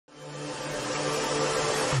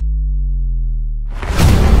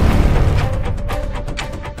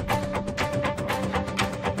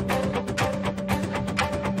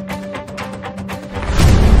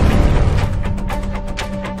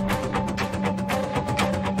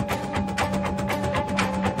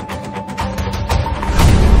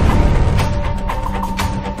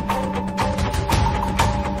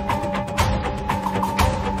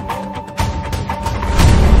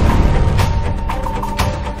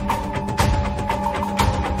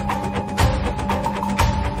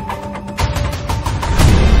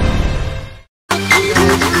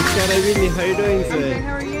Skydive Indy. How are you doing today?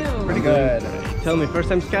 How are you? Pretty good. Tell me, first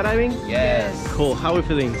time skydiving? Yes. Cool. How are we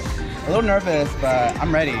feeling? A little nervous, but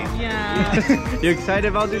I'm ready. Yeah. You excited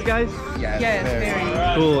about this, guys? Yes. Yes,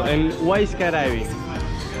 very. Cool. And why skydiving?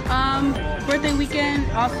 Birthday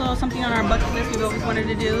weekend, also something on our bucket list we've always wanted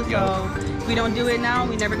to do. So if we don't do it now,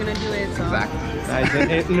 we're never gonna do it. So. Exactly.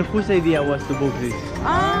 Nice. And whose idea was to book this?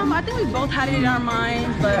 I think we both had it in our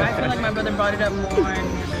minds, but I feel like my brother brought it up more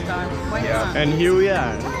and we just thought, why not? And here we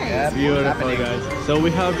are. Yeah, Beautiful, guys. So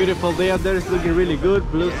we have a beautiful day out there. It's looking really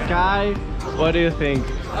good. Blue sky. What do you think?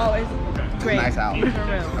 Oh, it's great. Nice out. For real.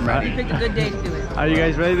 I'm ready. We picked a good day to do it. Are you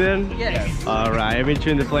guys ready then? Yes. All right. I'll meet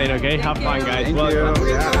you in the plane. Okay. Have fun, guys. Thank Welcome. you.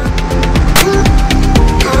 Yeah.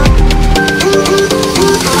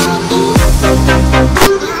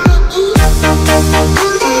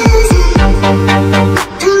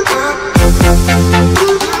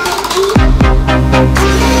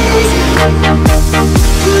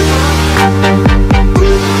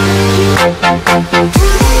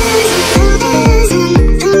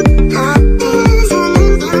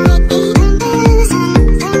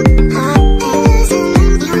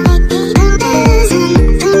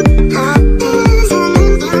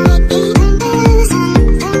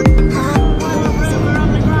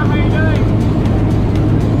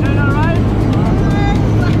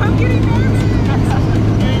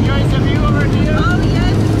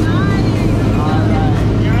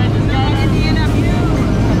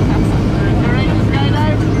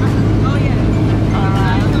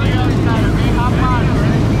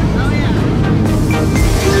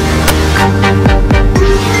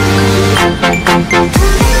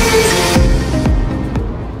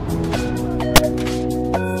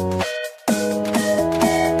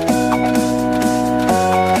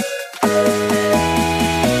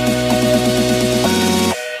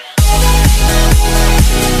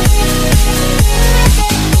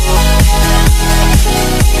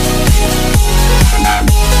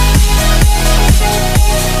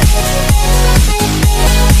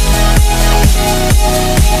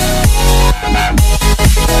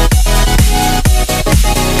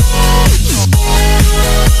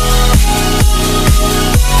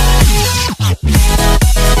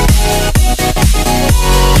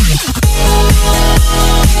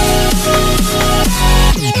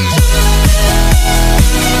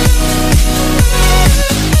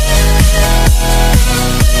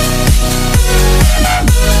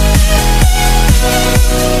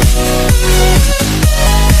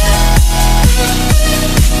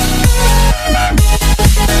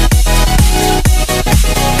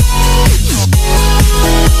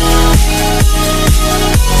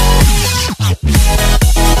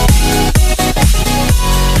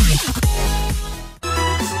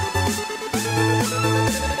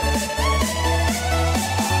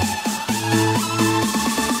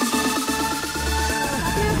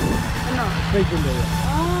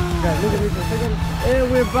 Guys, look at this.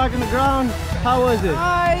 And we're back on the ground. How was it?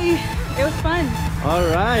 Ay, it was fun. All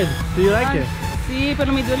right. Do you like it? Sí,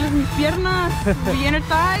 pero me duelen mis piernas. Beginner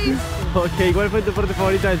thighs. Ok, ¿cuál fue tu parte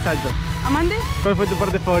favorita del salto? ¿Amande? ¿Cuál fue tu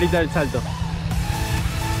parte favorita del salto?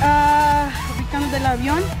 Ubicando del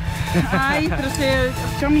avión. Ay, pero se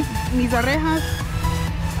echaron mis orejas.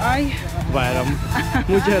 Ay. Bueno,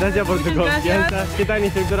 muchas gracias por tu confianza. Gracias. ¿Qué tal el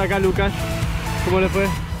instructor acá, Lucas? ¿Cómo le fue?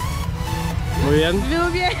 Muy bien.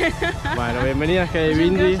 Muy bien. Bueno, bienvenida a Skydive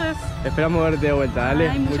Indy. Esperamos verte de vuelta, dale.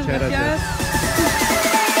 Ay, muchas gracias.